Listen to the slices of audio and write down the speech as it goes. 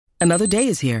Another day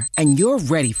is here, and you're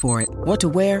ready for it. What to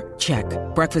wear? Check.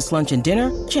 Breakfast, lunch, and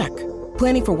dinner? Check.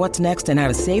 Planning for what's next and how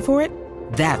to save for it?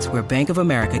 That's where Bank of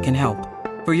America can help.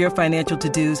 For your financial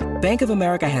to-dos, Bank of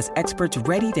America has experts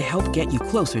ready to help get you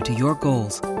closer to your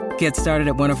goals. Get started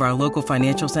at one of our local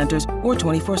financial centers or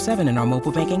 24/7 in our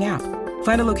mobile banking app.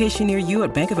 Find a location near you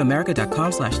at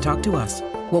bankofamerica.com/talktous.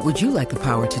 What would you like the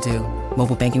power to do?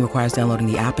 Mobile banking requires downloading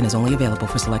the app and is only available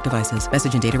for select devices.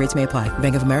 Message and data rates may apply.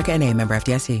 Bank of America N.A., member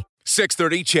FDIC.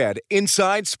 630 CHED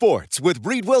Inside Sports with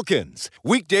Reed Wilkins.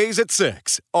 Weekdays at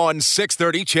 6 on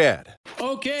 630 CHED.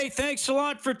 Okay, thanks a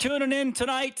lot for tuning in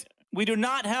tonight. We do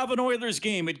not have an Oilers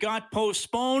game. It got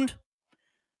postponed.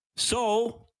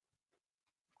 So,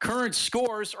 current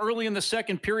scores early in the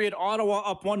second period. Ottawa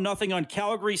up 1-0 on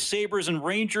Calgary. Sabres and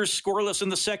Rangers scoreless in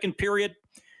the second period.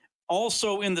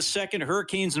 Also in the second,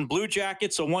 Hurricanes and Blue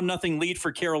Jackets, a 1-0 lead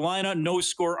for Carolina. No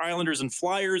score, Islanders and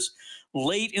Flyers.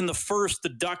 Late in the first, the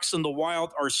Ducks and the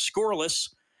Wild are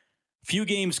scoreless. Few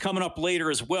games coming up later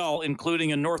as well,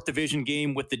 including a North Division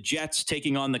game with the Jets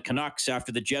taking on the Canucks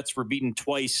after the Jets were beaten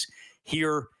twice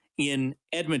here in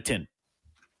Edmonton.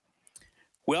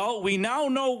 Well, we now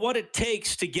know what it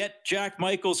takes to get Jack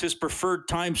Michaels his preferred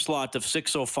time slot of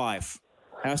 6:05.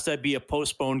 Has to be a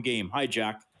postponed game. Hi,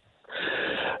 Jack.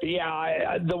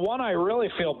 Yeah, the one I really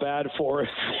feel bad for is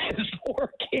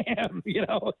poor Cam. You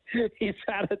know, he's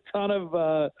had a ton of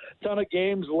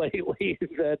games lately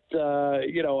that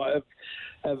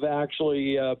have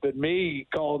actually been me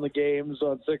calling the games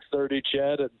on 630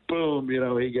 CHED, and boom,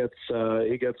 he gets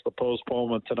the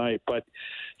postponement tonight. But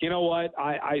you know what?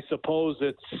 I suppose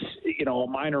it's a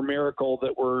minor miracle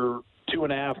that we're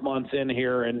 2.5 months in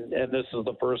here, and this is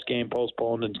the first game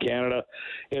postponed in Canada.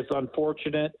 It's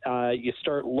unfortunate. You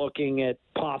start looking at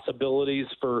possibilities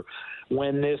for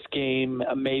when this game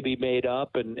may be made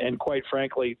up, and quite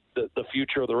frankly, the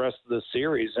future of the rest of the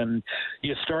series. And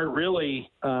you start really,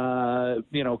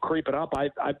 creeping up.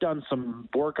 I've done some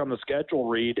work on the schedule,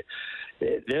 Reed.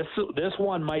 This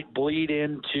one might bleed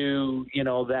into,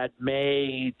 that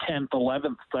May 10th,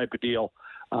 11th type of deal.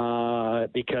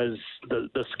 Because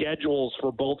the schedules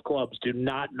for both clubs do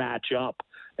not match up.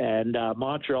 And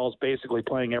Montreal's basically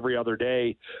playing every other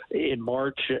day in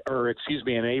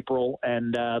April.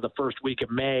 And the first week of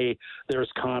May,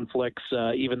 there's conflicts,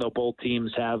 even though both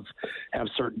teams have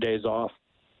certain days off.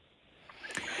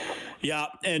 Yeah,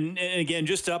 and again,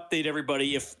 just to update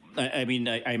everybody,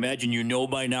 I imagine you know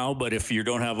by now, but if you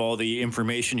don't have all the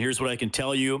information, here's what I can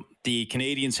tell you. The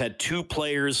Canadians had 2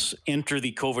 players enter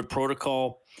the COVID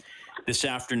protocol this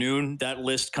afternoon. That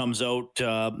list comes out,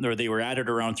 or they were added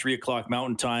around 3 o'clock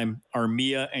Mountain Time,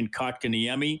 Armia and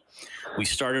Kotkaniemi. We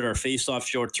started our face-off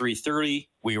show at 3:30.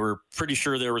 We were pretty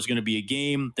sure there was going to be a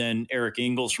game. Then Eric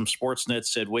Ingles from Sportsnet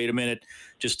said, wait a minute,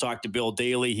 just talked to Bill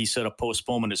Daly. He said a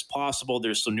postponement is possible.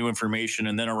 There's some new information.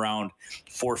 And then around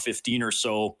 4:15 or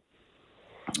so,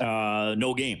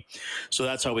 no game. So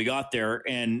that's how we got there.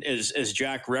 And as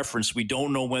Jack referenced, we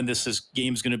don't know when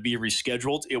game's going to be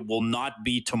rescheduled. It will not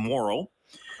be tomorrow.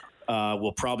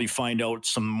 We'll probably find out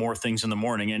some more things in the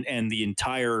morning, and the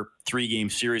entire 3-game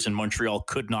series in Montreal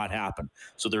could not happen.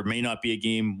 So there may not be a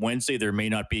game Wednesday. There may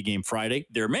not be a game Friday.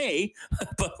 There may,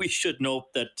 but we should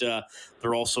note that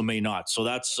there also may not. So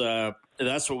that's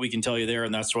what we can tell you there,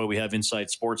 and that's why we have Inside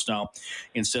Sports now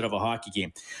instead of a hockey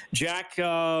game. Jack, just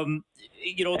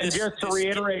to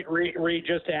reiterate,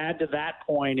 just to add to that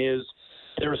point is,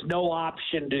 there's no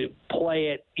option to play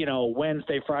it,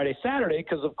 Wednesday, Friday, Saturday,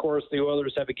 because, of course, the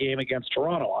Oilers have a game against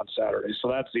Toronto on Saturday. So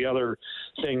that's the other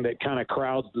thing that kind of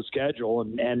crowds the schedule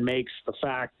and makes the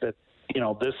fact that,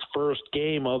 this first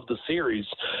game of the series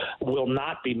will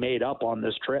not be made up on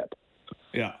this trip.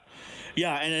 Yeah.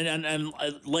 Yeah, and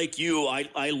like you,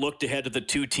 I looked ahead to the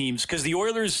 2 teams because the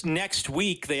Oilers next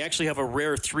week, they actually have a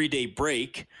rare 3-day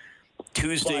break.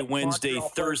 Tuesday, Wednesday,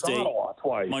 Thursday,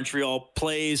 Montreal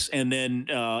plays, and then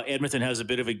Edmonton has a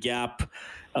bit of a gap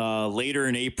later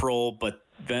in April, but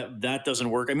that doesn't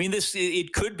work. I mean,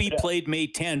 it could be played May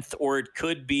 10th, or it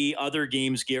could be other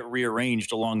games get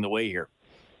rearranged along the way here.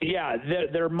 Yeah,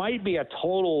 there might be a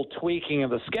total tweaking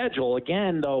of the schedule.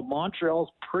 Again, though, Montreal's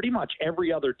pretty much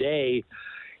every other day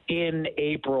in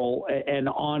April and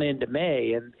on into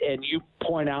May. And you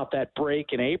point out that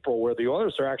break in April where the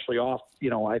Oilers are actually off,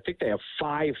 I think they have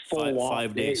 5 full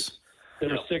off days.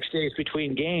 There are 6 days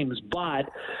between games, but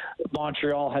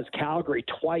Montreal has Calgary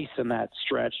twice in that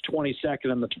stretch,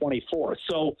 22nd and the 24th.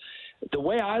 So the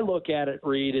way I look at it,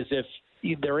 Reed, is if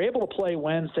they're able to play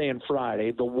Wednesday and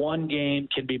Friday, the one game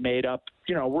can be made up,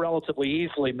 relatively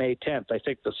easily May 10th. I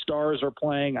think the Stars are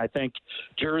playing. I think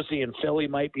Jersey and Philly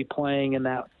might be playing in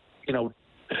that,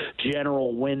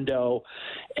 general window,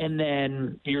 and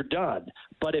then you're done.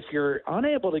 But if you're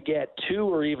unable to get 2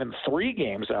 or even 3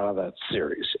 games out of that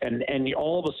series, and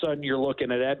all of a sudden you're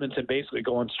looking at Edmonton basically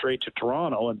going straight to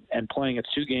Toronto and playing at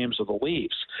 2 games of the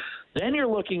Leafs, then you're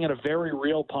looking at a very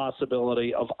real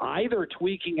possibility of either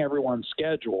tweaking everyone's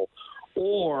schedule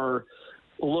or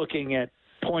looking at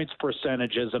points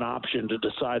percentage as an option to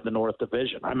decide the North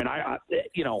Division. I mean, I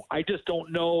just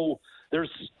don't know. There's,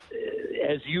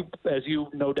 as you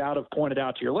no doubt have pointed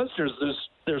out to your listeners,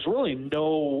 there's really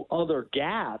no other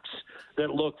gaps that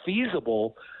look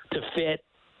feasible to fit,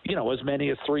 as many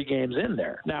as 3 games in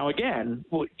there. Now, again,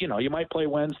 you might play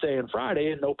Wednesday and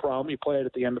Friday, and no problem, you play it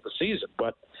at the end of the season.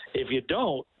 But if you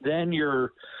don't, then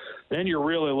you're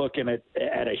really looking at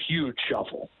a huge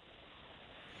shuffle.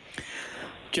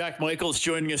 Jack Michaels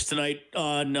joining us tonight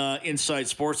on Inside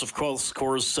Sports. Of course,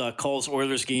 calls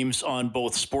Oilers games on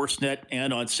both Sportsnet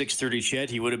and on 630 CHED.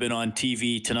 He would have been on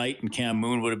TV tonight, and Cam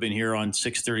Moon would have been here on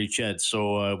 630 CHED.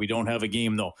 So we don't have a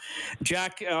game, though.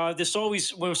 Jack, when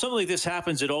something like this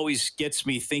happens, it always gets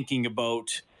me thinking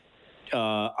about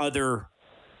other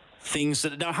things.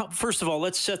 Now, first of all,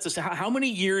 let's set this. How many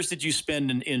years did you spend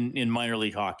in minor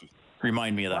league hockey?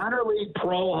 Remind me of that. Minor league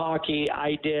pro hockey,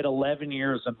 I did 11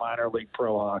 years in minor league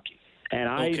pro hockey. And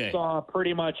I saw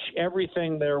pretty much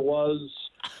everything there was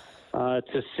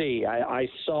to see. I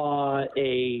saw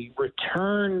a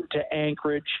return to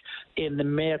Anchorage in the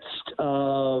midst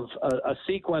of a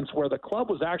sequence where the club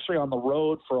was actually on the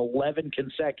road for 11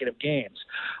 consecutive games.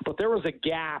 But there was a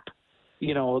gap.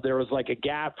 There was like a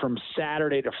gap from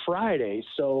Saturday to Friday.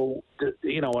 So,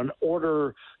 in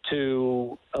order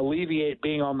to alleviate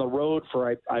being on the road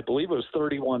for, I believe it was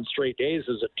 31 straight days,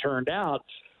 as it turned out,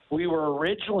 we were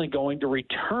originally going to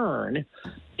return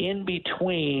in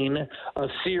between a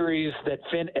series that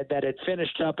had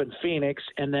finished up in Phoenix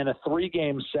and then a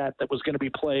 3-game set that was going to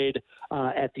be played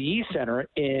at the E-Center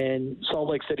in Salt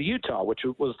Lake City, Utah, which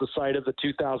was the site of the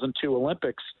 2002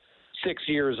 Olympics 6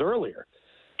 years earlier.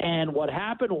 And what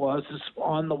happened was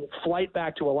on the flight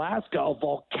back to Alaska, a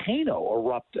volcano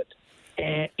erupted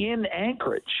in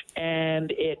Anchorage, and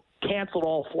it canceled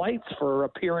all flights for a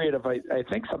period of, I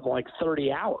think, something like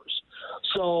 30 hours.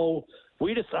 So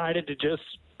we decided to just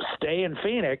stay in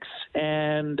Phoenix,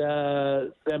 and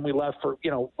then we left for,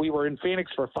 we were in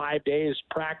Phoenix for 5 days,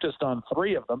 practiced on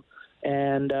 3 of them,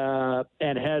 and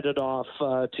headed off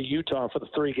to Utah for the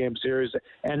 3-game series,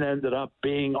 and ended up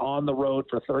being on the road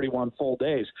for 31 full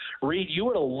days. Reed, you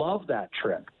would have loved that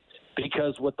trip,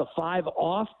 because with the 5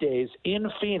 off days in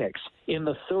Phoenix in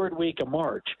the 3rd week of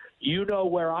March,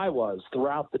 where I was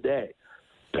throughout the day,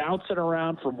 bouncing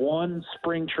around from one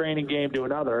spring training game to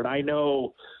another. And I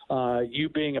know you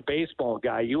being a baseball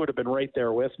guy, you would have been right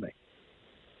there with me.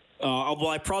 Well,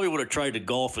 I probably would have tried to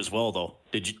golf as well, though.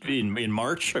 Did you in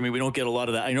March? I mean, we don't get a lot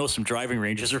of that. I know some driving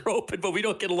ranges are open, but we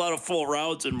don't get a lot of full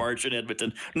rounds in March in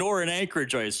Edmonton, nor in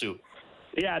Anchorage, I assume.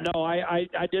 Yeah, no, I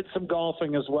did some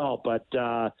golfing as well, but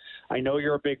I know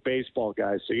you're a big baseball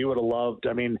guy, so you would have loved,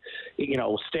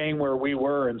 staying where we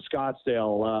were in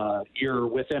Scottsdale, you're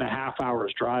within a half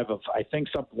hour's drive of, I think,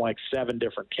 something like 7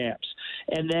 different camps.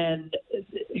 And then,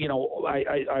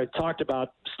 I talked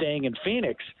about staying in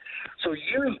Phoenix. So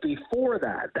years before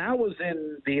that was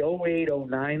in the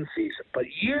 08-09 season, but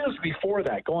years before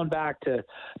that, going back to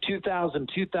 2000,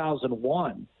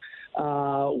 2001,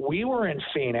 we were in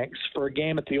Phoenix for a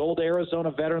game at the old Arizona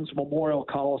Veterans Memorial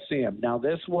Coliseum. Now,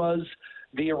 this was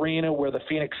the arena where the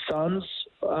Phoenix Suns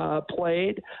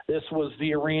played. This was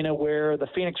the arena where the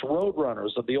Phoenix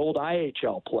Roadrunners of the old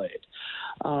IHL played.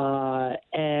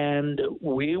 And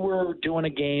we were doing a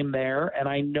game there, and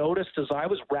I noticed as I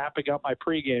was wrapping up my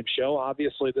pregame show,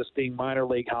 obviously this being minor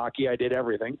league hockey, I did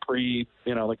everything,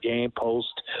 the game, post,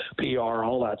 PR,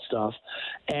 all that stuff.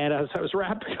 And as I was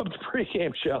wrapping up the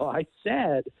pregame show, I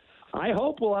said, I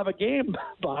hope we'll have a game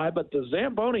by, but the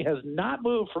Zamboni has not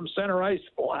moved from center ice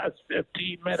for the last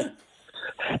 15 minutes.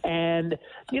 And,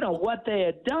 what they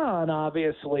had done,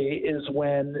 obviously, is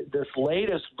when this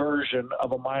latest version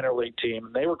of a minor league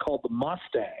team, they were called the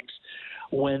Mustangs,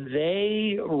 when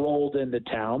they rolled into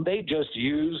town, they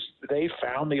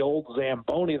found the old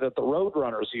Zamboni that the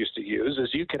Roadrunners used to use.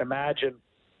 As you can imagine,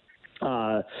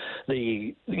 the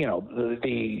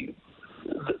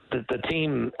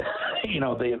team,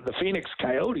 the Phoenix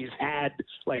Coyotes had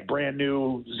like brand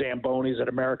new Zambonis at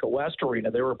America West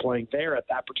Arena. They were playing there at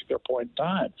that particular point in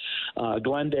time.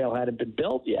 Glendale hadn't been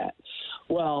built yet.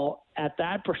 Well, at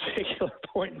that particular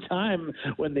point in time,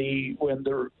 when the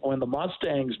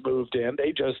Mustangs moved in,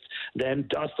 they just then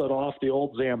dusted off the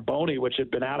old Zamboni, which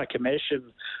had been out of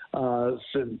commission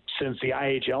since the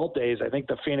IHL days. I think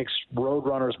the Phoenix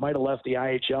Roadrunners might have left the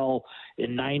IHL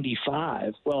in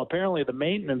 '95. Well, apparently the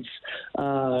maintenance,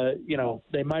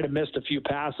 they might have missed a few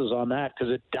passes on that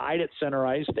because it died at center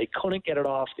ice. They couldn't get it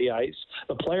off the ice.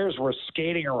 The players were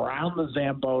skating around the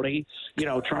Zamboni,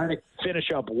 trying to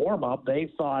finish up warm-up.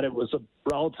 They thought it was a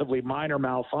relatively minor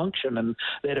malfunction and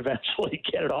they'd eventually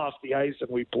get it off the ice and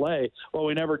we play. Well,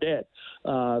 we never did.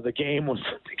 The game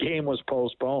was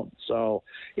postponed. So,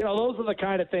 those are the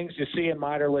kind of things you see in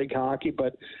minor league hockey.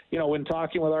 But, when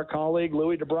talking with our colleague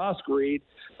Louis DeBrusque, Reed,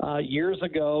 years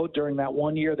ago during that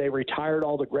 1 year they retired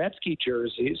all the Gretzky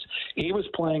jerseys. He was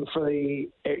playing for the,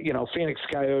 Phoenix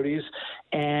Coyotes,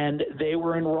 and they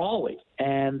were in Raleigh.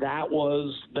 And that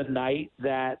was the night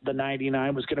that the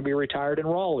 99 was going to be retired in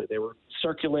Raleigh. They were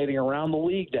circulating around the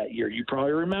league that year. You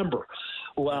probably remember.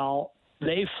 Well,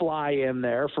 they fly in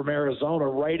there from Arizona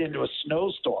right into a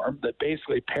snowstorm that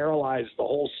basically paralyzed the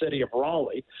whole city of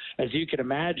Raleigh. As you can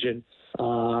imagine,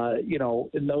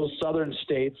 in those southern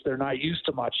states, they're not used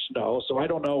to much snow. So I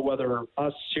don't know whether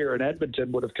us here in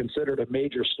Edmonton would have considered a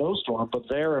major snowstorm, but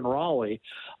there in Raleigh,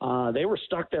 they were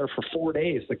stuck there for 4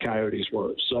 days, the Coyotes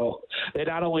were. So they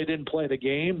not only didn't play the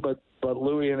game, but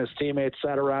Louis and his teammates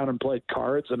sat around and played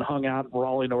cards and hung out in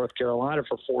Raleigh, North Carolina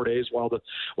for 4 days while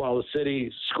the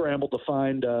city scrambled to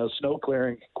find snow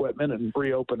clearing equipment and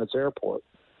reopen its airport.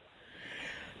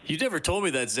 You never told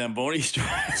me that Zamboni story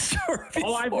before.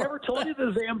 Oh, I've never told you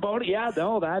the Zamboni. Yeah,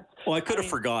 no, that. Well, I could have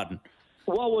forgotten.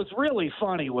 What was really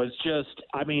funny was just,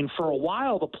 for a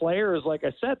while, the players, like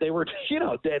I said, they were,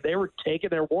 they were taking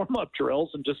their warm-up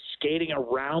drills and just skating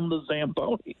around the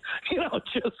Zamboni,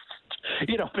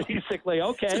 basically,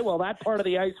 okay, well, that part of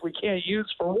the ice we can't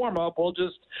use for warm-up. We'll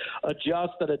just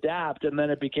adjust and adapt. And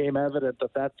then it became evident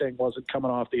that thing wasn't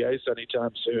coming off the ice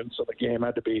anytime soon. So the game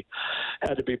had to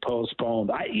be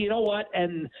postponed. You know what?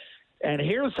 And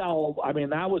here's how,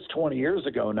 that was 20 years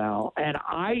ago now. And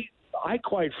I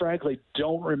quite frankly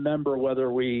don't remember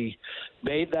whether we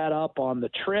made that up on the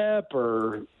trip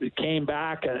or came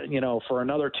back, for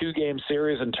another 2-game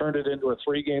series and turned it into a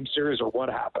 3-game series or what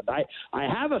happened. I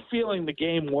have a feeling the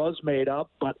game was made up,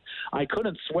 but I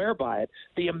couldn't swear by it.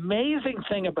 The amazing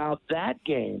thing about that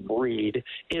game, Reed,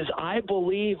 is I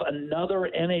believe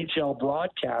another NHL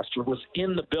broadcaster was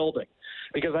in the building.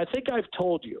 Because I think I've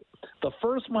told you, the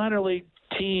first minor league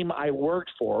team I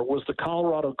worked for was the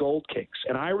Colorado Gold Kings,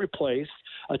 and I replaced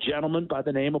a gentleman by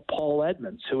the name of Paul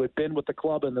Edmonds, who had been with the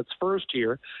club in its first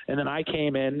year, and then I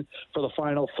came in for the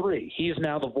final 3. He's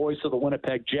now the voice of the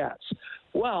Winnipeg Jets.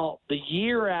 Well, the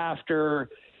year after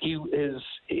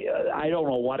I don't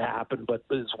know what happened, but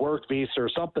his work visa or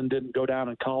something didn't go down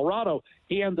in Colorado,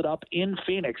 he ended up in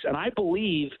Phoenix, and I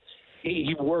believe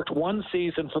he worked 1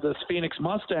 season for this Phoenix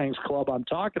Mustangs club I'm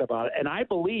talking about, and I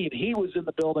believe he was in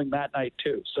the building that night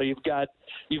too. So you've got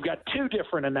 2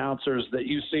 different announcers that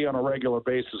you see on a regular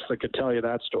basis that could tell you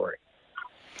that story.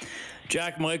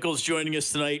 Jack Michaels joining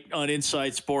us tonight on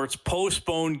Inside Sports.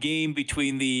 Postponed game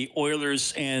between the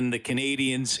Oilers and the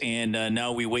Canadiens, and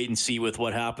now we wait and see with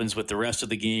what happens with the rest of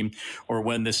the game or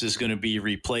when this is going to be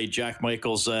replayed. Jack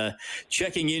Michaels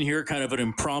checking in here, kind of an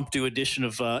impromptu edition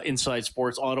of Inside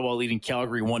Sports. Ottawa leading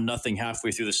Calgary 1-0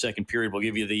 halfway through the second period. We'll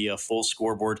give you the full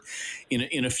scoreboard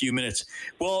in a few minutes.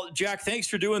 Well, Jack, thanks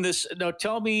for doing this. Now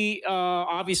tell me,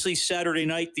 obviously Saturday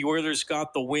night the Oilers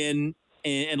got the win.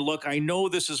 And look, I know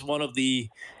this is one of the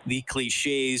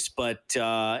cliches, but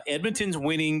Edmonton's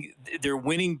winning. They're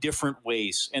winning different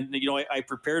ways. And I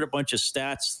prepared a bunch of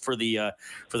stats for the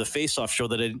face-off show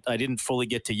that I didn't fully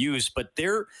get to use. But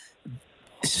they're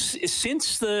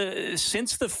since the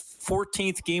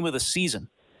 14th game of the season,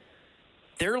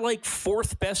 they're like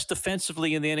 4th best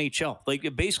defensively in the NHL.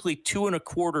 Like basically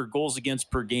 2.25 goals against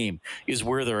per game is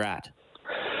where they're at.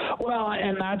 Well,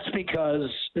 and that's because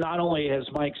not only has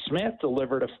Mike Smith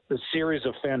delivered a series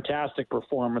of fantastic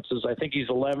performances, I think he's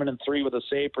 11-3 with a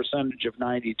save percentage of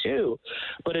 92,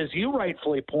 but as you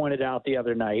rightfully pointed out the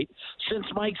other night, since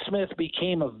Mike Smith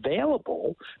became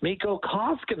available, Mikko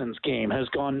Koskinen's game has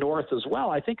gone north as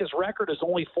well. I think his record is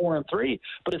only 4-3,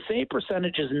 but his save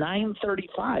percentage is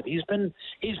 .935. He's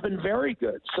been very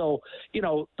good. So,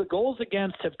 the goals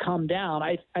against have come down.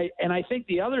 I think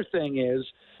the other thing is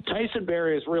Tyson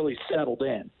Barrie has really settled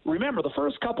in. Remember, the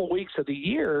first couple weeks of the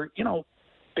year,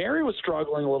 Barrie was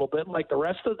struggling a little bit like the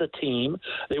rest of the team.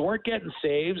 They weren't getting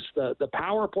saves. The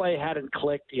power play hadn't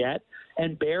clicked yet,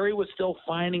 and Barrie was still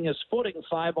finding his footing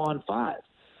 5-on-5.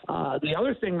 The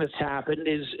other thing that's happened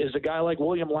is a guy like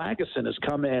William Lagesson has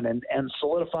come in and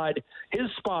solidified his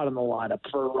spot in the lineup.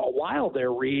 For a while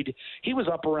there, Reed, he was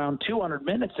up around 200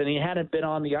 minutes, and he hadn't been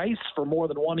on the ice for more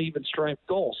than one even-strength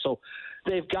goal. So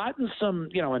they've gotten some,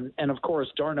 and of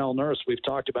course, Darnell Nurse, we've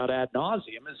talked about ad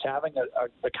nauseum, is having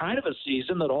a kind of a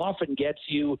season that often gets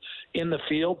you in the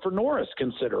field for Norris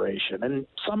consideration. And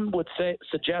some would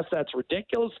suggest that's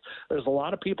ridiculous. There's a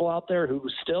lot of people out there who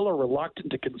still are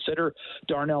reluctant to consider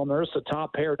Darnell Nurse a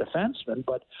top pair defenseman,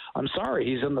 but I'm sorry,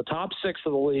 he's in the top 6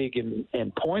 of the league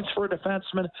in points for a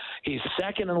defenseman. He's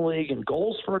second in the league in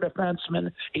goals for a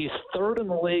defenseman. He's third in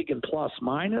the league in plus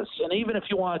minus. And even if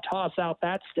you want to toss out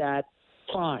that stat,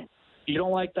 fine. You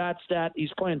don't like that stat? He's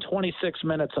playing 26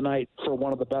 minutes a night for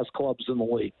one of the best clubs in the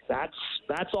league.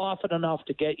 That's often enough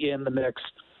to get you in the mix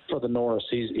for the Norris.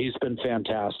 He's been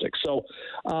fantastic. So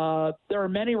there are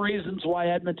many reasons why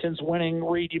Edmonton's winning.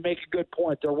 Reed, you make a good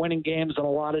point. They're winning games in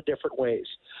a lot of different ways.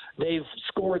 They've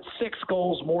scored 6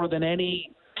 goals more than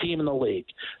any team in the league.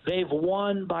 They've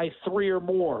won by 3 or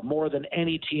more than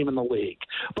any team in the league.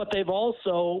 But they've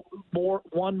also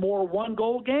won more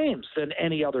one-goal games than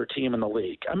any other team in the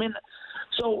league. I mean,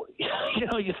 so,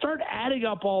 you start adding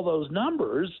up all those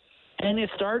numbers, and you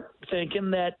start thinking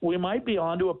that we might be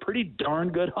onto a pretty darn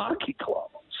good hockey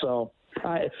club. So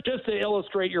just to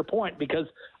illustrate your point, because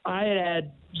I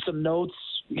had some notes,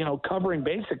 covering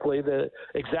basically the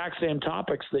exact same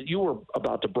topics that you were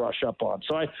about to brush up on.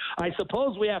 So I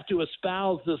suppose we have to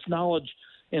espouse this knowledge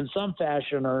in some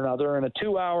fashion or another, and a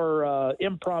 2-hour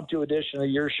impromptu edition of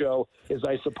your show is,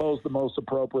 I suppose, the most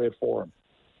appropriate forum.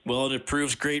 Well, it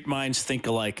proves great minds think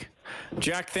alike.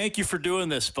 Jack, thank you for doing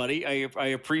this, buddy. I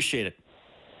appreciate it.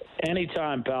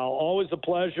 Anytime, pal. Always a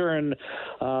pleasure, and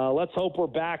let's hope we're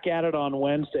back at it on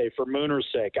Wednesday for Mooner's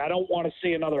sake. I don't want to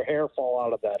see another hair fall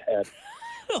out of that head.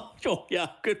 Oh, yeah,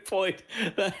 good point.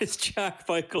 That is Jack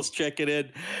Michaels checking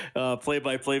in,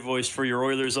 play-by-play voice for your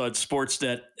Oilers on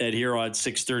Sportsnet at here on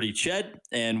 630 CHED.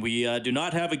 And we do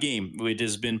not have a game. It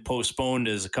has been postponed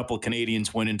as a couple of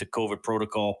Canadians went into COVID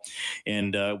protocol,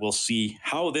 and we'll see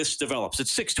how this develops.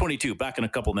 It's 6:22, back in a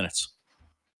couple minutes.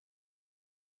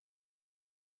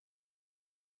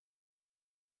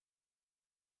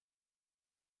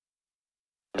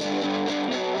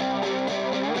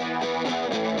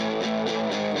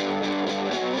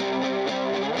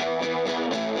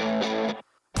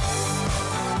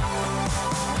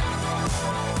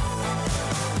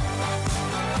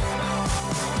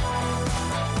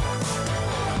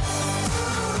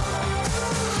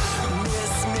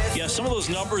 Some of those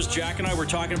numbers Jack and I were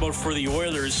talking about for the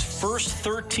Oilers, first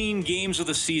 13 games of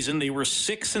the season, they were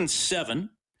 6-7.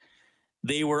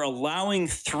 They were allowing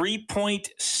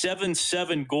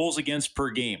 3.77 goals against per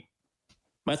game.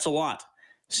 That's a lot.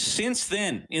 Since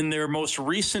then, in their most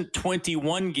recent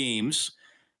 21 games,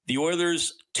 the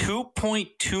Oilers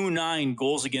 2.29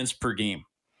 goals against per game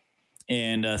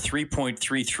and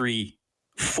 3.33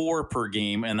 per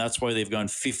game, and that's why they've gone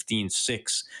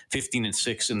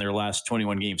 15-6 in their last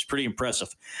 21 games. Pretty impressive.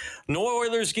 No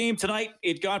Oilers game tonight.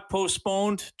 It got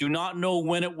postponed. Do not know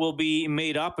when it will be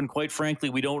made up, and quite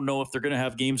frankly, we don't know if they're going to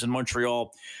have games in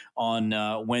Montreal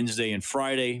on Wednesday and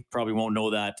Friday. Probably won't know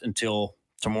that until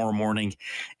tomorrow morning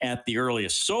at the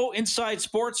earliest. So Inside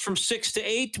Sports from 6 to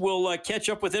 8. We'll catch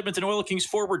up with Edmonton Oil Kings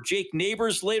forward Jake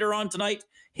Neighbours later on tonight.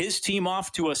 His team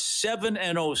off to a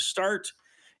 7-0 start.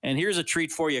 And here's a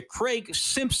treat for you. Craig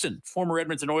Simpson, former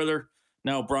Edmonton Oiler,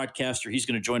 now broadcaster. He's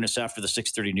going to join us after the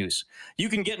 6:30 news. You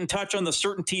can get in touch on the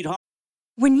CertainTeed hotline.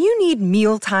 When you need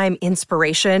mealtime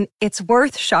inspiration, it's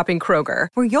worth shopping Kroger,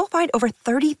 where you'll find over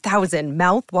 30,000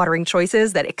 mouth-watering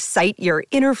choices that excite your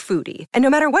inner foodie. And no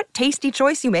matter what tasty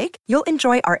choice you make, you'll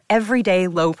enjoy our everyday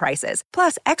low prices,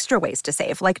 plus extra ways to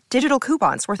save, like digital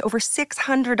coupons worth over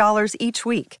 $600 each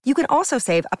week. You can also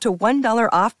save up to $1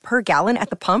 off per gallon at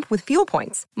the pump with fuel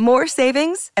points. More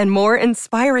savings and more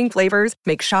inspiring flavors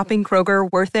make shopping Kroger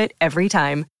worth it every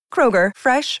time. Kroger,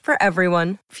 fresh for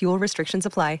everyone. Fuel restrictions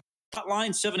apply. Hotline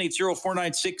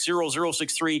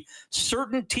 780-496-0063.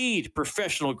 CertainTeed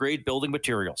professional grade building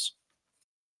materials.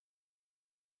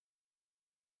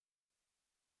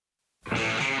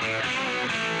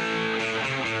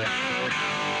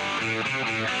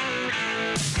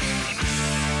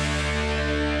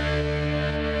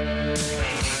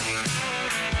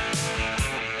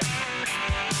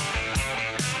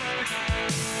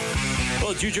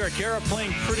 Well, Jujhar Khaira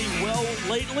playing pretty well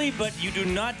lately, but you do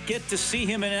not get to see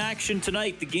him in action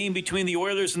tonight. The game between the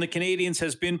Oilers and the Canadiens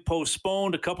has been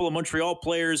postponed. A couple of Montreal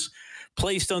players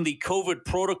placed on the COVID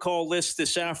protocol list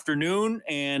this afternoon,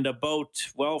 and about,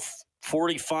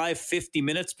 45, 50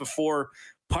 minutes before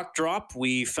puck drop.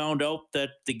 We found out that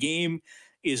the game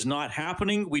is not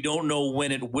happening. We don't know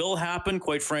when it will happen.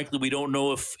 Quite frankly, we don't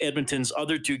know if Edmonton's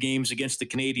other two games against the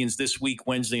Canadiens this week,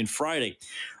 Wednesday and Friday,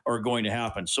 are going to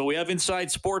happen. So we have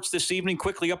Inside Sports this evening,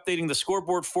 quickly updating the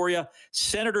scoreboard for you.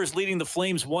 Senators leading the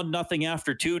Flames 1-0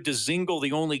 after 2. Dzingel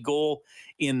the only goal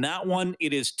in that one.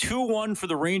 It is 2-1 for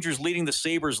the Rangers leading the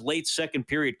Sabres late second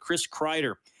period. Chris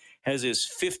Kreider has his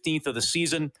 15th of the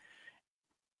season.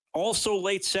 Also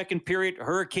late second period,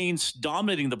 Hurricanes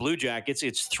dominating the Blue Jackets.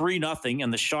 It's 3-0,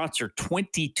 and the shots are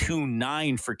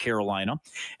 22-9 for Carolina.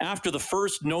 After the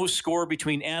first no score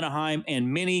between Anaheim and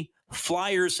Mini,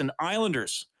 Flyers and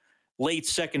Islanders. Late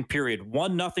second period,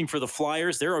 1-0 for the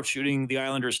Flyers. They're outshooting the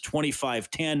Islanders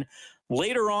 25-10.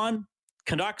 Later on,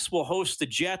 Canucks will host the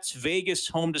Jets. Vegas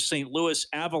home to St. Louis.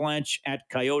 Avalanche at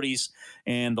Coyotes.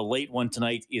 And the late one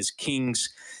tonight is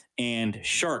Kings and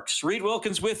Sharks. Reed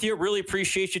Wilkins with you. Really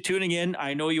appreciate you tuning in.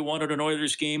 I know you wanted an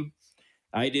Oilers game.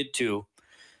 I did too.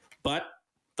 But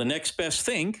the next best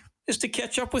thing is to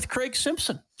catch up with Craig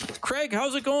Simpson. Craig,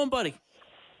 how's it going, buddy?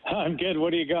 I'm good.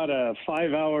 What do you got, a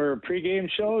 5-hour pregame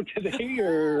show today?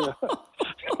 Or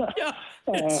Yeah,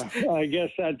 I guess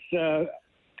that's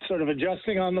sort of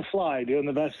adjusting on the fly, doing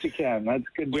the best you can. That's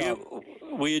good job.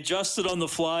 We adjusted on the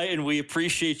fly, and we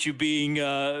appreciate you being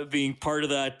part of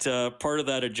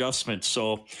that adjustment.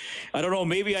 So, I don't know.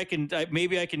 Maybe I can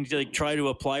like try to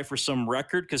apply for some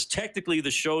record, because technically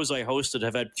the shows I hosted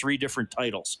have had 3 different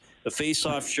titles: the Face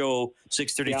Off Show,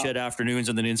 6:30 CHED Afternoons,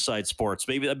 and then Inside Sports.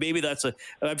 Maybe that's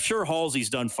I'm sure Halsey's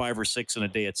done 5 or 6 in a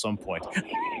day at some point.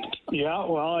 Yeah,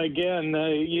 well, again,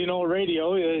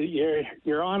 radio,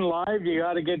 you're on live, you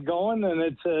got to get going, and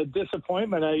it's a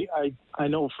disappointment, I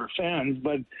know, for fans,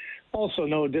 but also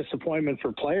no disappointment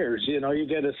for players. You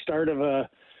get a start of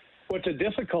what's a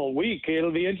difficult week.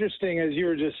 It'll be interesting, as you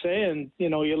were just saying, you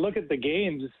look at the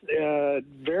games,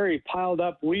 very piled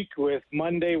up week with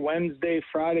Monday, Wednesday,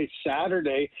 Friday,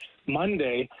 Saturday,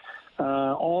 Monday,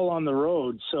 all on the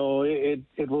road. So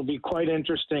it will be quite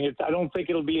interesting. I don't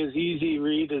think it'll be as easy,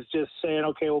 Reed, as just saying,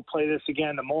 okay, we'll play this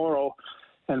again tomorrow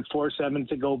and force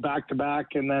Edmonton to go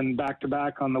back-to-back and then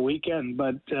back-to-back on the weekend.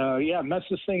 But, it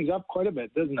messes things up quite a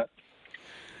bit, doesn't it?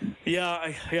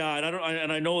 Yeah,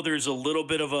 and I know there's a little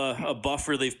bit of a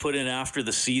buffer they've put in after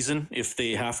the season if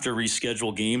they have to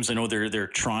reschedule games. I know they're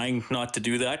trying not to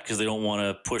do that because they don't want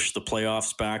to push the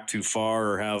playoffs back too far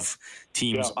or have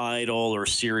teams idle or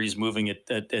series moving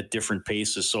at different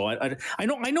paces. So I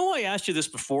know I asked you this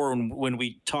before when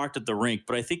we talked at the rink,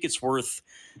 but I think it's worth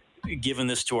giving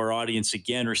this to our audience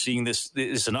again, or seeing this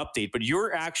as an update. But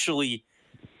you're actually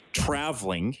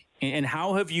traveling, and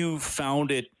how have you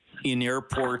found it in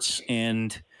airports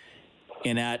and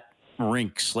at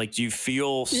rinks? Like, do you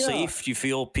feel safe? Do you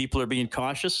feel people are being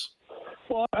cautious?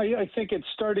 Well, I think it's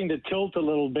starting to tilt a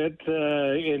little bit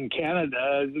in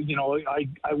Canada.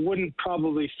 I wouldn't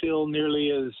probably feel nearly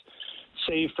as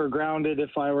safe or grounded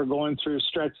if I were going through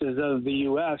stretches of the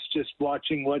U.S., just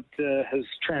watching what has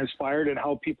transpired and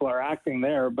how people are acting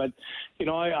there. But,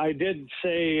 I did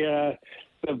say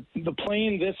the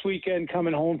plane this weekend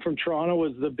coming home from Toronto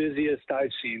was the busiest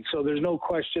I've seen. So there's no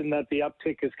question that the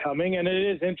uptick is coming. And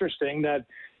it is interesting that,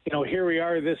 here we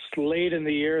are this late in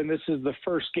the year, and this is the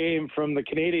first game from the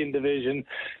Canadian division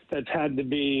that's had to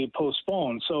be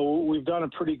postponed. So we've done a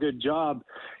pretty good job.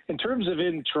 In terms of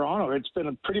in Toronto, it's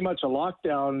been pretty much a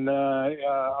lockdown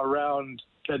around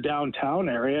the downtown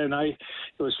area. And it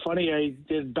was funny, I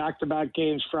did back-to-back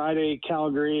games Friday,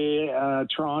 Calgary,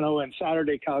 Toronto, and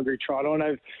Saturday, Calgary, Toronto. And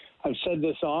I've said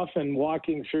this often,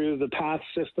 walking through the path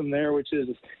system there, which is,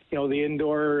 the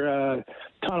indoor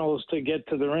tunnels to get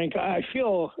to the rink. I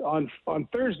feel on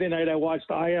Thursday night, I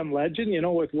watched I Am Legend,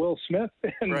 with Will Smith.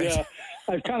 And right.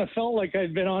 I've kind of felt like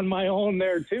I've been on my own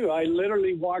there too. I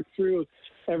literally walked through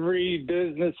every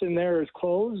business in there is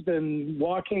closed, and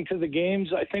walking to the games,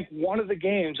 I think one of the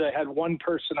games I had one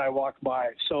person I walked by.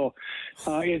 So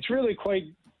it's really quite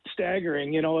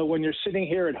staggering. When you're sitting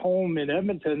here at home in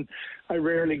Edmonton, I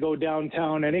rarely go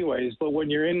downtown anyways, but when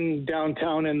you're in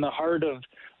downtown in the heart of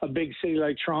a big city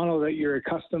like Toronto that you're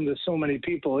accustomed to so many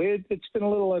people, it's been a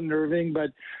little unnerving.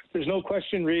 But there's no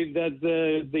question, Reed, that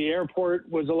the airport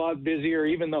was a lot busier.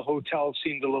 Even the hotel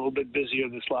seemed a little bit busier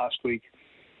this last week.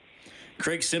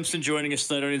 Craig Simpson joining us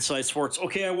tonight on Inside Sports.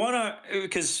 Okay, I want to,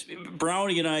 because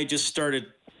Brownie and I just started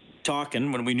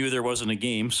talking when we knew there wasn't a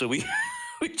game, so we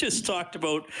just talked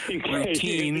about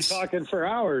routines. Talking for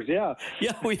hours, yeah.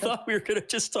 Yeah, we thought we were going to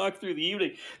just talk through the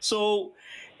evening. So,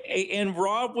 and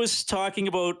Rob was talking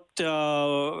about,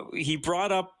 he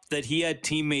brought up that he had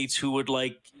teammates who would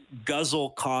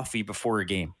guzzle coffee before a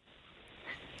game.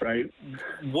 right?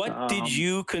 What did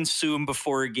you consume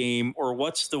before a game, or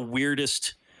what's the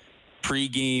weirdest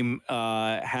pregame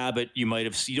habit you might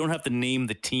have seen? You don't have to name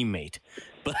the teammate,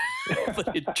 but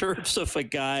in terms of a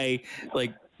guy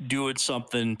like doing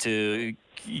something to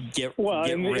get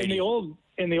ready.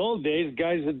 In the old days,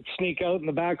 guys would sneak out in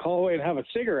the back hallway and have a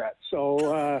cigarette.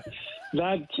 So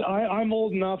I'm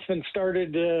old enough and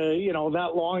started,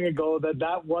 that long ago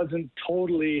that wasn't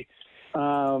totally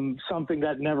something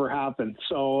that never happened.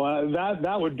 So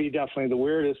that would be definitely the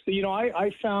weirdest.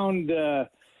 I found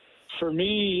for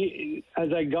me, as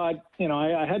I got,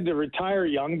 I had to retire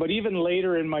young, but even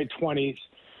later in my 20s,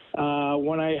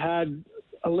 when I had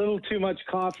a little too much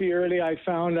coffee early, I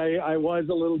found I was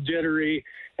a little jittery.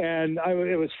 And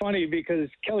it was funny because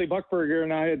Kelly Buchberger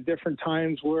and I at different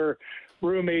times were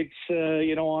roommates,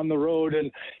 on the road,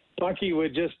 and Bucky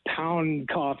would just pound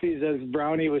coffees, as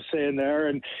Brownie was saying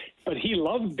there. But he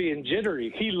loved being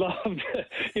jittery. He loved,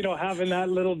 having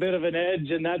that little bit of an edge,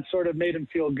 and that sort of made him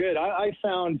feel good. I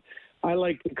found I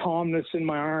like the calmness in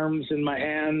my arms and my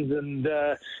hands, and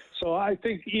so I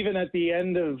think even at the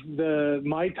end of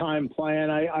my time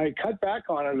playing, I cut back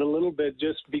on it a little bit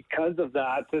just because of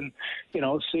that. And,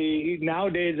 see,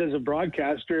 nowadays as a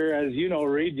broadcaster, as you know,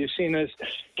 Reed, you've seen us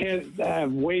can't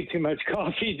have way too much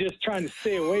coffee, just trying to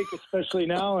stay awake, especially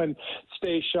now, and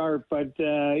stay sharp. But,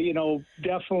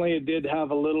 definitely it did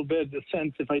have a little bit of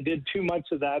sense if I did too much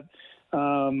of that.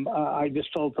 I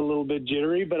just felt a little bit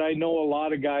jittery, but I know a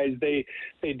lot of guys, they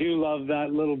do love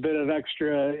that little bit of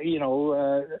extra,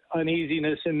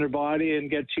 uneasiness in their body and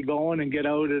get you going and get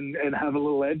out and have a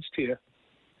little edge to you.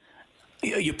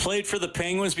 You played for the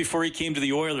Penguins before he came to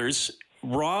the Oilers.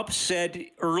 Rob said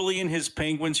early in his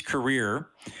Penguins career,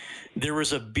 there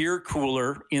was a beer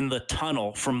cooler in the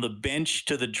tunnel from the bench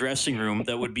to the dressing room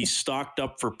that would be stocked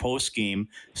up for postgame,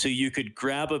 so you could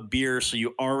grab a beer so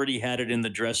you already had it in the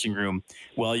dressing room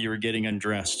while you were getting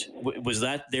undressed. Was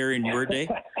that there in your day?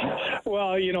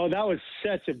 Well, that was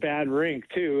such a bad rink,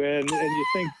 too. And you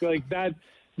think like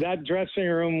that dressing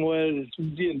room was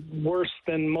worse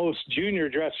than most junior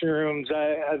dressing rooms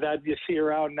that you see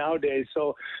around nowadays.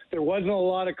 So there wasn't a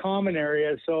lot of common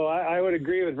areas. So I would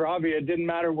agree with Robbie. It didn't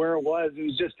matter where it was. It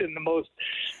was just in the most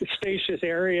spacious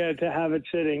area to have it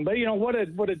sitting. But,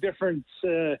 what a difference.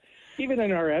 Even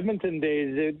in our Edmonton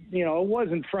days, it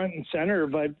wasn't front and center.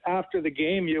 But after the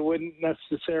game, you wouldn't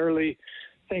necessarily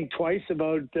think twice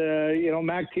about,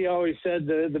 Mac T always said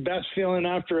the best feeling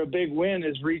after a big win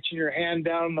is reaching your hand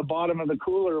down the bottom of the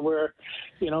cooler where,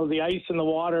 the ice and the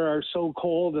water are so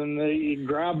cold, and you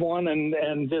grab one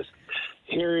and just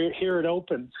hear it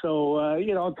open. So,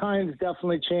 times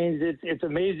definitely changed. It's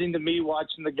amazing to me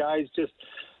watching the guys just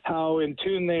how in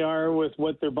tune they are with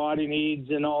what their body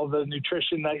needs and all the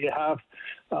nutrition that you have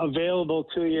available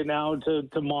to you now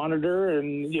to monitor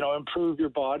and, improve your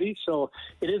body. So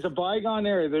it is a bygone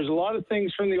era. There's a lot of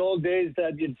things from the old days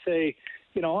that you'd say,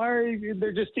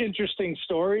 they're just interesting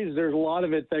stories. There's a lot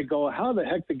of it that go, how the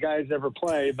heck did guys ever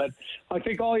play? But I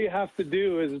think all you have to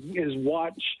do is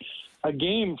watch a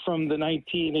game from the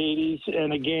 1980s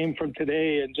and a game from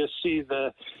today and just see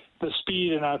the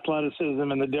speed and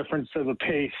athleticism and the difference of the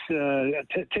pace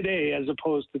today as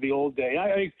opposed to the old day.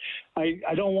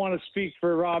 I don't want to speak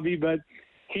for Robbie, but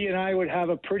he and I would have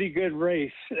a pretty good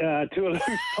race to a loose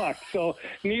puck. So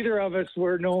neither of us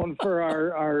were known for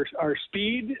our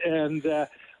speed, and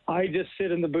I just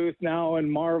sit in the booth now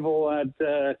and marvel at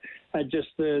just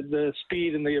the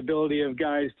speed and the ability of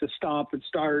guys to stop and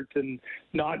start and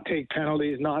not take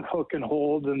penalties, not hook and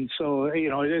hold. And so,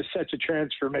 it is such a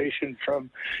transformation from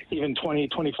even 20,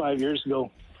 25 years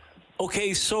ago.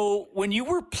 Okay, so when you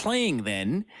were playing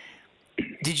then,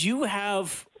 did you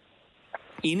have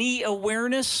any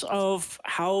awareness of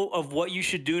what you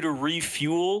should do to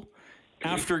refuel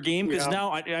after a game? Because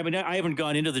now, I haven't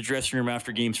gone into the dressing room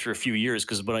after games for a few years,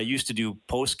 but I used to do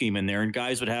post game in there, and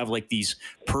guys would have like these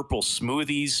purple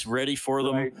smoothies ready for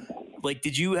them. Right. Like,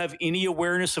 did you have any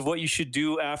awareness of what you should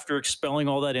do after expelling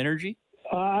all that energy?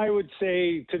 I would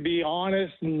say, to be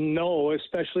honest, no,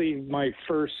 especially my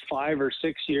first 5 or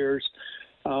 6 years.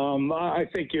 I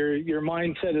think your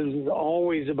mindset is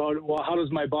always about, well, how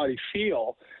does my body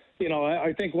feel?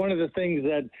 I think one of the things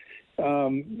that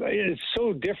is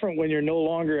so different when you're no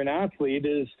longer an athlete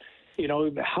is,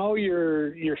 how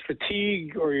your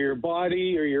fatigue or your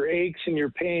body or your aches and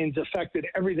your pains affected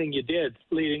everything you did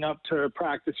leading up to a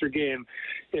practice or game.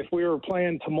 If we were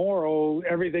playing tomorrow,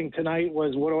 everything tonight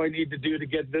was, what do I need to do to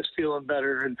get this feeling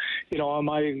better? And,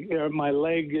 my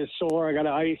leg is sore, I got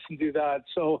to ice and do that.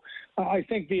 So I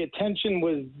think the attention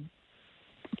was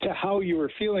to how you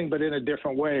were feeling, but in a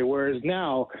different way. Whereas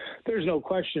now, there's no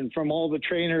question, from all the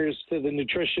trainers to the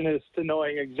nutritionists to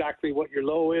knowing exactly what you're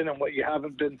low in and what you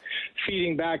haven't been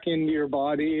feeding back into your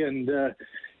body. And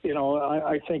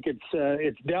I think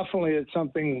it's definitely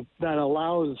something that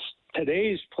allows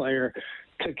today's player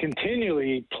to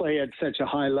continually play at such a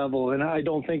high level. And I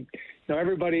don't think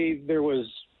everybody, there was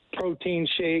protein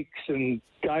shakes and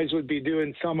guys would be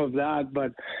doing some of that,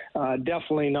 but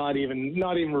definitely not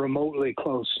even remotely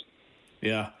close.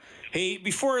 Yeah. Hey,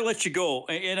 before I let you go,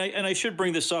 and I should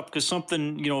bring this up because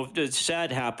something,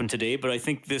 sad happened today, but I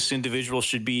think this individual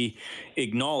should be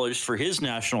acknowledged for his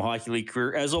National Hockey League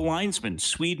career as a linesman.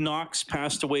 Swede Knox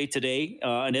passed away today,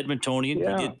 an Edmontonian.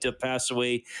 Yeah. He did pass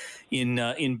away in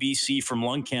BC from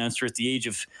lung cancer at the age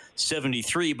of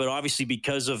 73, but obviously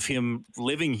because of him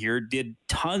living here, did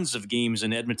tons of games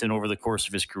in Edmonton over the course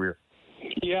of his career.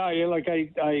 Yeah, like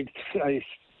I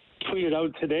tweeted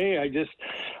out today,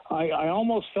 I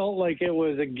almost felt like it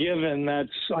was a given that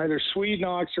either Swede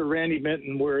Knox or Randy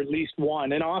Minton were at least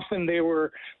one, and often they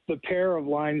were the pair of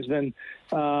linesmen.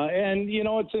 And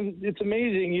it's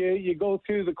amazing. You go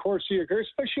through the course of your career,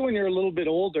 especially when you're a little bit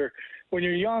older. When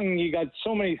you're young, you got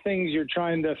so many things you're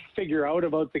trying to figure out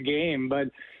about the game, but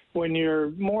when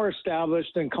you're more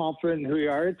established and confident in who you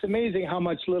are, it's amazing how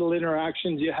much little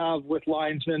interactions you have with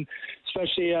linesmen,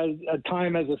 especially as a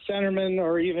time as a centerman,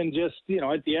 or even just,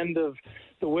 at the end of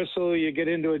the whistle, you get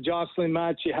into a jostling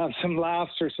match, you have some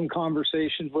laughs or some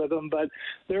conversations with them. But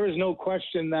there was no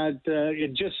question that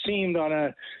it just seemed on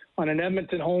an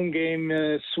Edmonton home game,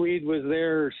 Swede was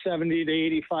there 70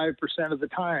 to 85% of the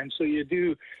time. So you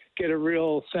do get a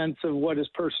real sense of what his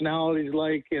personality is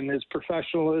like and his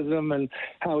professionalism and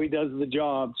how he does the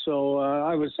job. So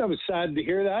I was sad to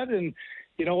hear that. And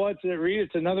you know what, Reed,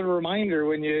 it's another reminder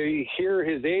when you hear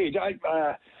his age.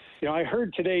 I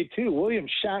heard today too, William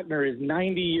Shatner is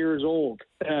 90 years old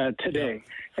today.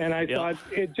 Yeah. And I thought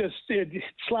it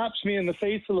slaps me in the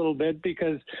face a little bit,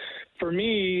 because for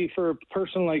me, for a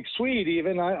person like Swede,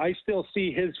 even I still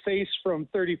see his face from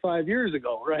 35 years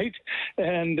ago, right?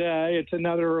 And it's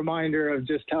another reminder of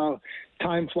just how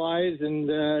time flies.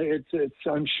 And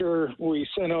I'm sure we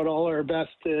send out all our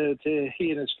best to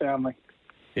he and his family.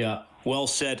 Yeah, well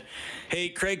said. Hey,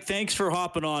 Craig, thanks for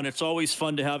hopping on. It's always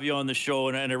fun to have you on the show,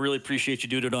 and I really appreciate you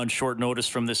doing it on short notice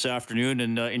from this afternoon.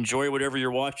 And enjoy whatever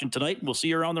you're watching tonight. We'll see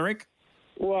you around the rink.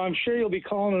 Well, I'm sure you'll be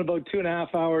calling in about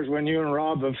 2.5 hours when you and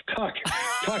Rob have talked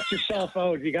yourself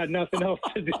out. You got nothing else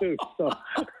to do. So,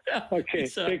 okay,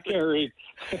 exactly. Take care, Reed.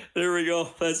 There we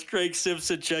go. That's Craig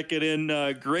Simpson checking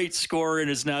in. Great scorer in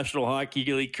his National Hockey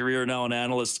League career, now an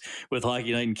analyst with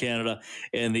Hockey Night in Canada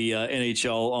and the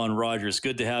NHL on Rogers.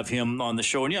 Good to have him on the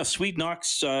show. And Swede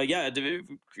Knox,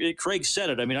 Craig said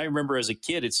it. I mean, I remember as a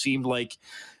kid, it seemed like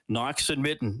Knox and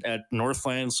Minton at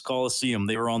Northlands Coliseum,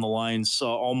 they were on the lines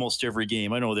almost every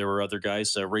game. I know there were other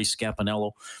guys, Ray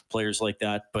Scapinello, players like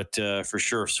that, but for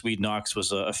sure, Swede Knox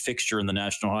was a fixture in the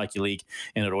National Hockey League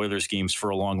and at Oilers games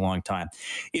for a long, long time.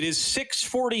 It is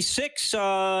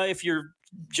 6:46. If you're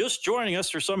just joining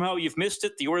us or somehow you've missed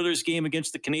it, the Oilers game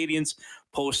against the Canadiens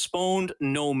postponed,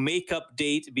 no makeup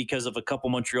date because of a couple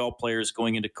Montreal players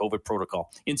going into COVID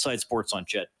protocol. Inside Sports on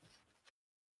Ched.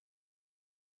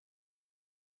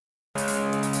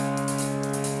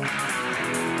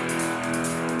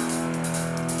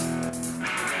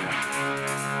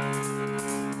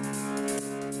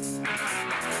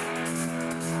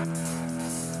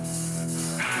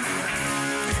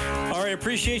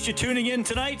 Appreciate you tuning in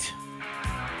tonight.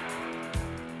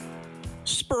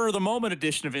 Spur of the moment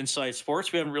edition of Inside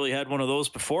Sports. We haven't really had one of those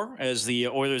before, as the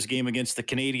Oilers game against the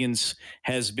Canadiens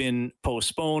has been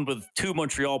postponed with two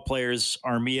Montreal players,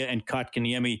 Armia and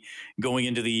Kotkaniemi, going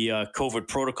into the COVID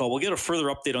protocol. We'll get a further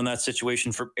update on that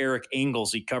situation from Eric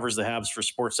Engels. He covers the Habs for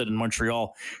Sportsnet in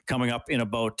Montreal, coming up in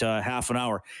about half an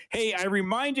hour. Hey, I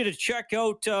remind you to check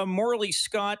out Morley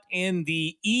Scott and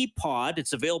the E-Pod.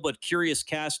 It's available at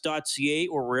CuriousCast.ca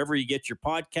or wherever you get your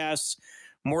podcasts.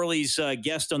 Morley's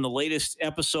guest on the latest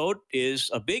episode is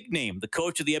a big name, the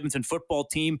coach of the Edmonton football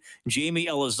team, Jamie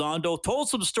Elizondo. Told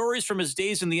some stories from his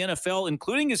days in the NFL,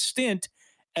 including his stint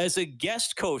as a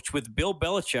guest coach with Bill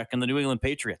Belichick and the New England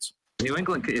Patriots. New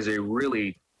England is a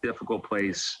really difficult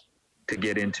place to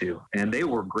get into, and they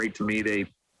were great to me. They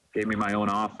gave me my own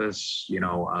office.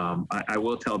 I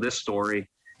will tell this story.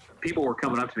 People were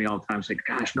coming up to me all the time saying,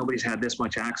 gosh, nobody's had this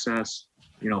much access.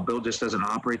 Bill just doesn't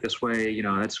operate this way.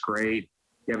 That's great.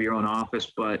 You have your own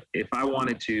office, but if I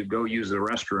wanted to go use the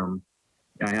restroom,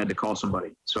 I had to call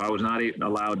somebody. So I was not even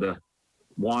allowed to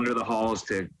wander the halls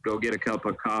to go get a cup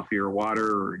of coffee or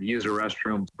water or use a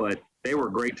restroom, but they were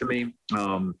great to me.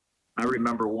 I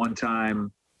remember one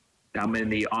time I'm in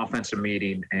the offensive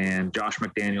meeting, and Josh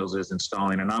McDaniels is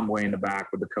installing, and I'm way in the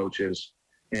back with the coaches,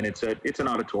 and it's an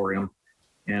auditorium,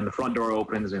 and the front door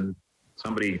opens, and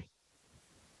somebody,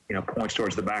 points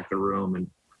towards the back of the room and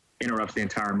interrupts the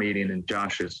entire meeting, and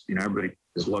Josh is, everybody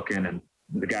is looking, and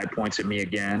the guy points at me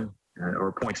again,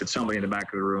 or points at somebody in the back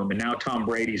of the room, and now Tom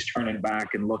Brady's turning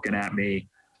back and looking at me,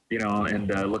 and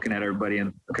looking at everybody,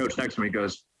 and the coach next to me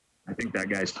goes, "I think that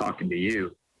guy's talking to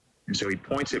you," and so he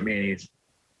points at me,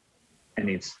 and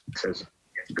he says,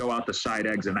 "Go out the side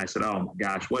exit." And I said, "Oh my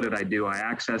gosh, what did I do? I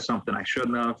accessed something I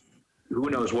shouldn't have. Who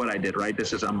knows what I did, right?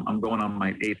 I'm going on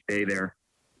my 8th day there."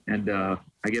 And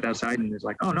I get outside, and he's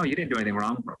like, "Oh no, you didn't do anything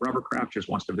wrong. Robert Kraft just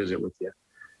wants to visit with you."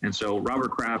 And so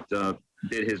Robert Kraft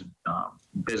did his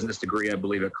business degree, I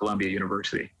believe, at Columbia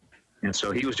University. And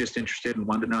so he was just interested and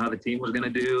wanted to know how the team was going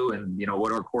to do, and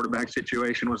what our quarterback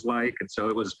situation was like. And so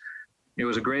it was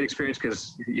a great experience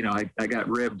because I got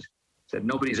ribbed. Said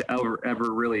nobody's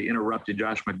ever really interrupted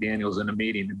Josh McDaniels in a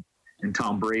meeting, and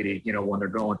Tom Brady, when they're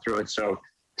going through it. So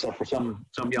for some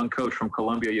young coach from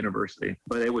Columbia University,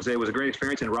 but it was a great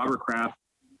experience. And Robert Kraft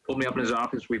pulled me up in his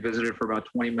office. We visited for about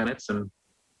 20 minutes, and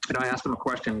I asked him a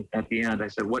question at the end. I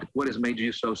said, "What has made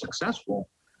you so successful?"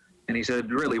 And he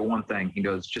said, "Really one thing." He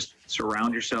goes, "Just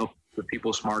surround yourself with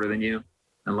people smarter than you,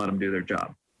 and let them do their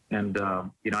job." And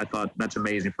I thought that's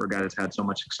amazing for a guy that's had so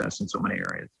much success in so many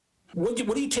areas. What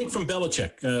do you take from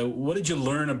Belichick? What did you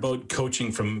learn about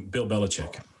coaching from Bill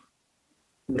Belichick?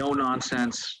 No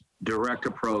nonsense, direct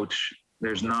approach.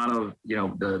 There's not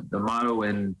the motto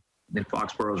in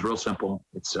Foxborough is real simple.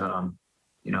 It's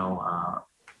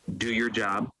do your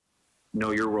job,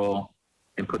 know your role,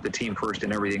 and put the team first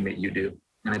in everything that you do.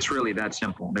 And it's really that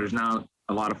simple. There's not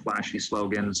a lot of flashy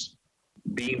slogans.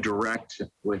 Being direct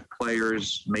with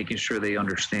players, making sure they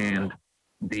understand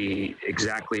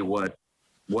exactly what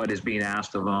is being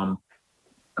asked of them.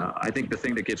 I think the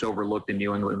thing that gets overlooked in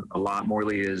New England a lot,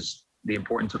 Morley, is the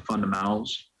importance of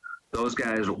fundamentals. Those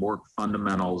guys work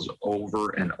fundamentals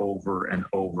over and over and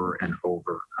over and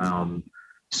over.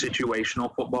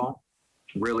 Situational football,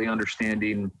 really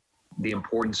understanding the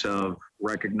importance of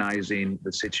recognizing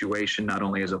the situation, not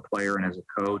only as a player and as a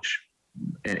coach,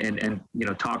 and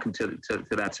talking to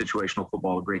that situational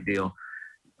football a great deal.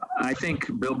 I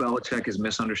think Bill Belichick is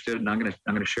misunderstood, and I'm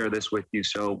gonna share this with you.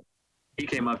 So he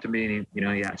came up to me and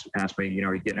he asked me,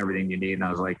 are you getting everything you need? And I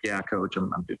was like, "Yeah, coach,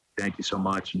 I'm thank you so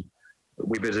much." And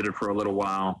we visited for a little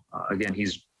while. Again,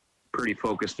 he's pretty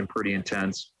focused and pretty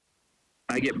intense.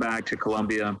 I get back to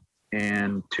Columbia,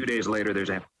 and 2 days later, there's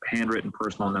a handwritten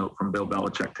personal note from Bill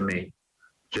Belichick to me,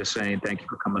 just saying, "Thank you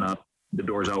for coming up. The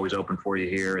door's always open for you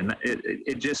here." And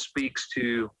it just speaks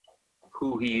to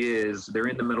who he is. They're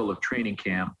in the middle of training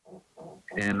camp,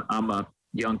 and I'm a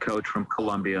young coach from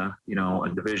Columbia, a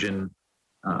Division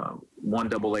I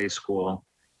AA school,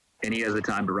 and he has the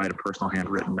time to write a personal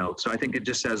handwritten note. So I think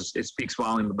it speaks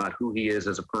volume about who he is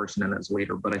as a person and as a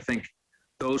leader. But I think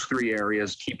those 3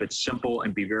 areas, keep it simple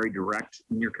and be very direct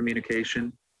in your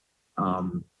communication.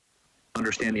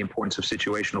 Understand the importance of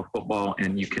situational football,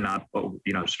 and you cannot,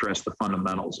 stress the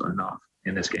fundamentals enough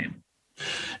in this game.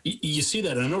 You see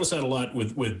that, and I notice that a lot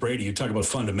with Brady. You talk about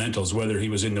fundamentals, whether he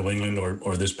was in New England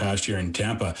or this past year in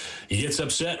Tampa. He gets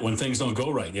upset when things don't go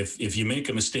right. If you make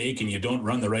a mistake and you don't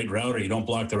run the right route or you don't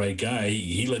block the right guy,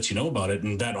 he lets you know about it,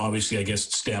 and that obviously, I guess,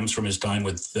 stems from his time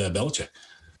with Belichick.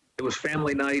 It was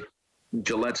family night,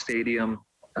 Gillette Stadium.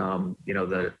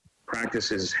 The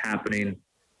practice is happening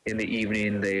in the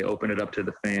evening. They open it up to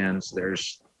the fans.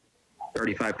 There's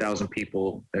 35,000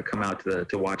 people that come out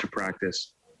to watch a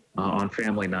practice on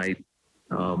family night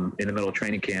in the middle of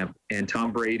training camp. And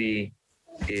Tom Brady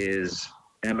is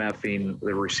MFing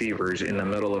the receivers in the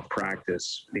middle of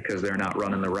practice because they're not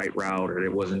running the right route or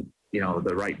it wasn't,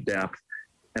 the right depth.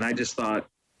 And I just thought,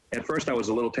 at first I was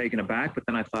a little taken aback, but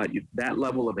then I thought that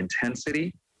level of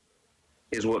intensity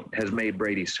is what has made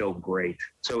Brady so great.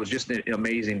 So it was just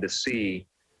amazing to see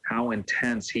how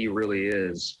intense he really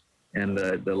is and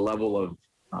the level of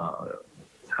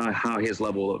how his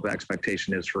level of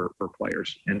expectation is for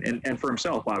players and for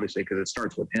himself, obviously, because it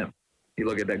starts with him. You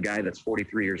look at that guy that's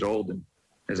 43 years old and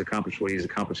has accomplished what he's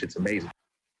accomplished. It's amazing.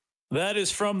 That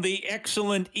is from the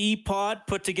excellent E-Pod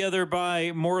put together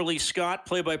by Morley Scott,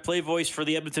 play-by-play voice for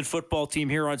the Edmonton football team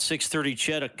here on 630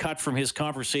 Ched, a cut from his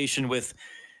conversation with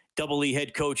Double E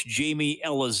head coach Jamie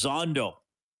Elizondo,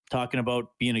 talking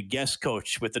about being a guest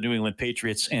coach with the New England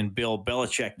Patriots and Bill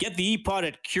Belichick. Get the E-Pod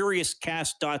at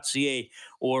curiouscast.ca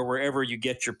or wherever you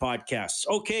get your podcasts.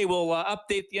 Okay, we'll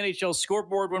update the NHL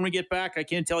scoreboard when we get back. I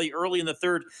can tell you early in the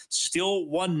third, still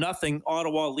 1-0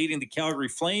 Ottawa leading the Calgary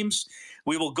Flames.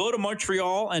 We will go to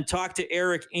Montreal and talk to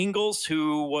Eric Ingles,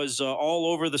 who was all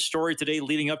over the story today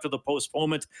leading up to the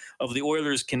postponement of the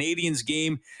Oilers-Canadiens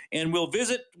game. And we'll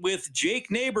visit with Jake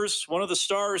Neighbors, one of the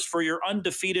stars for your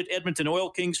undefeated Edmonton Oil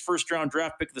Kings first-round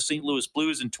draft pick of the St. Louis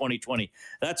Blues in 2020.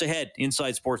 That's ahead.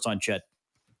 Inside Sports on Ched.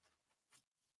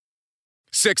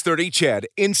 6:30 Ched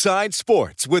Inside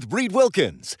Sports with Reed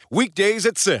Wilkins. Weekdays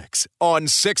at 6 on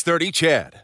 6:30 Ched.